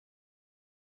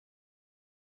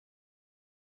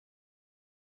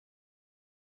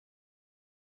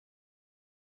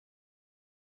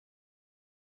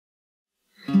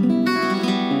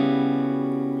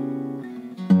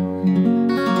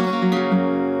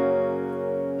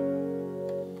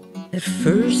At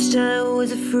first I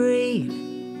was afraid,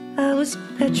 I was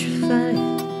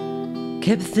petrified.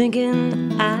 Kept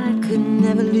thinking I could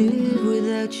never live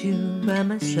without you by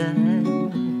my side.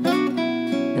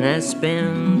 And I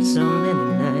spent so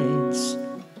many nights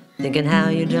thinking how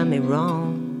you done me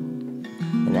wrong.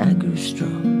 And I grew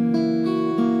strong,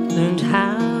 learned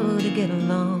how to get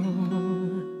along.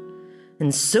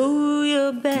 And so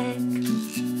you're back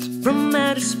from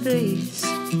outer space.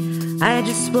 I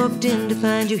just walked in to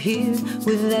find you here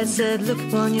with that sad look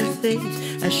upon your face.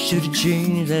 I should've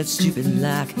changed that stupid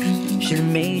lock, should've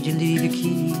made you leave your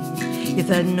key. If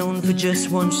I'd known for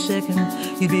just 1 second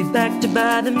you'd be back to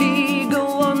bother me. Go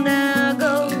on now,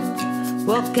 go,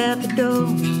 walk out the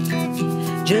door.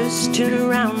 Just turn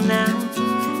around now,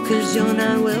 'cause you're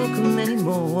not welcome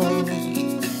anymore.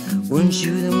 Weren't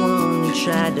you the one who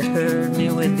tried to hurt me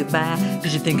with goodbye?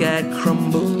 Did you think I'd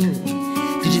crumble?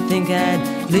 Did you think I'd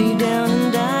lay down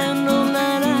and die? No,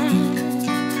 not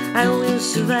I will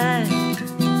survive.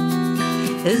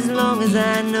 As long as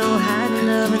I know how to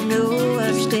love, I know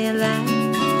I'll stay alive.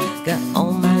 Got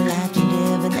all my life to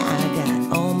live and I got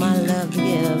all my love to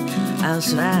give. I'll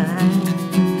survive,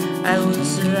 I will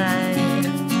survive.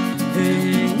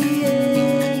 Hey, yeah, yeah.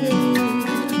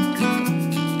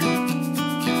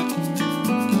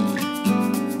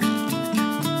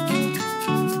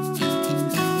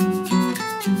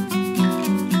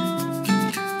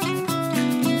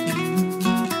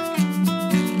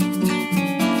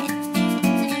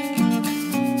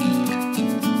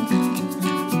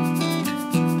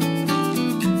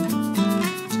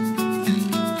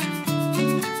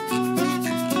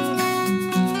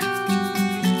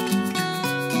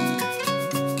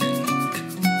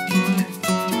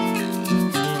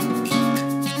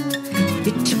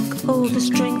 It took all the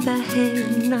strength I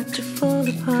had not to fall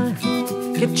apart.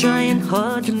 Kept trying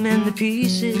hard to mend the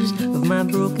pieces of my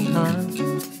broken heart.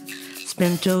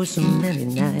 Spent oh so many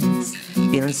nights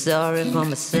feeling sorry for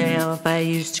myself. I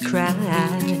used to cry,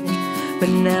 but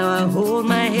now I hold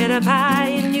my head up high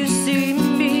and you see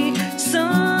me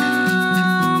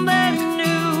somebody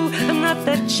new. I'm not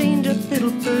that chained up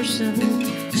little person,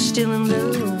 still in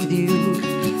love with you.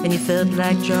 And you felt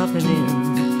like dropping in,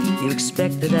 you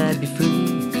expected I'd be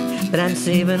free, but I'm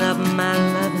saving up my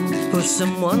loving for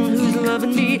someone who's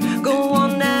loving me. Go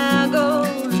on now, go,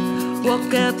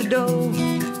 walk out the door.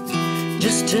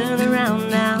 Just turn around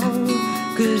now,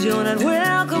 'cause you're not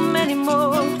welcome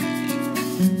anymore.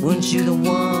 Weren't you the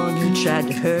one who tried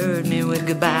to hurt me with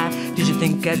goodbye? Did you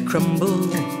think I'd crumble?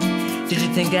 Did you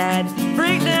think I'd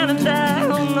break down and die?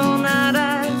 Oh no, not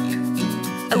I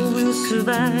will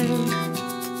survive.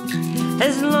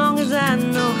 As long as I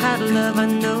know how to love, I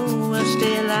know I'll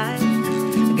stay alive.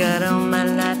 I got all my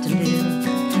life to live,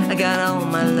 I got all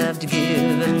my love to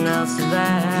give, and I'll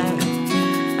survive,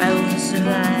 I will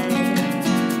survive.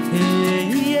 Hey,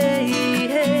 hey,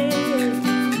 hey.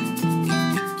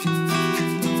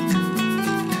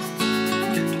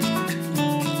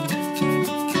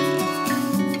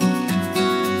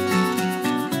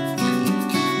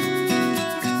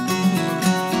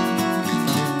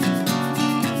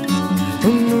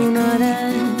 Oh no, not I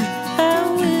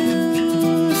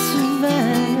will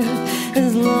survive.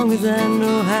 As long as I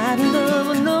know how to love,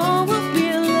 I know I'll be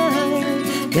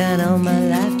alive. Got all my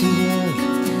life to live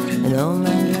and all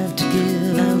my love to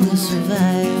give. I will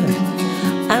survive,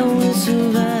 I will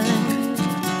survive.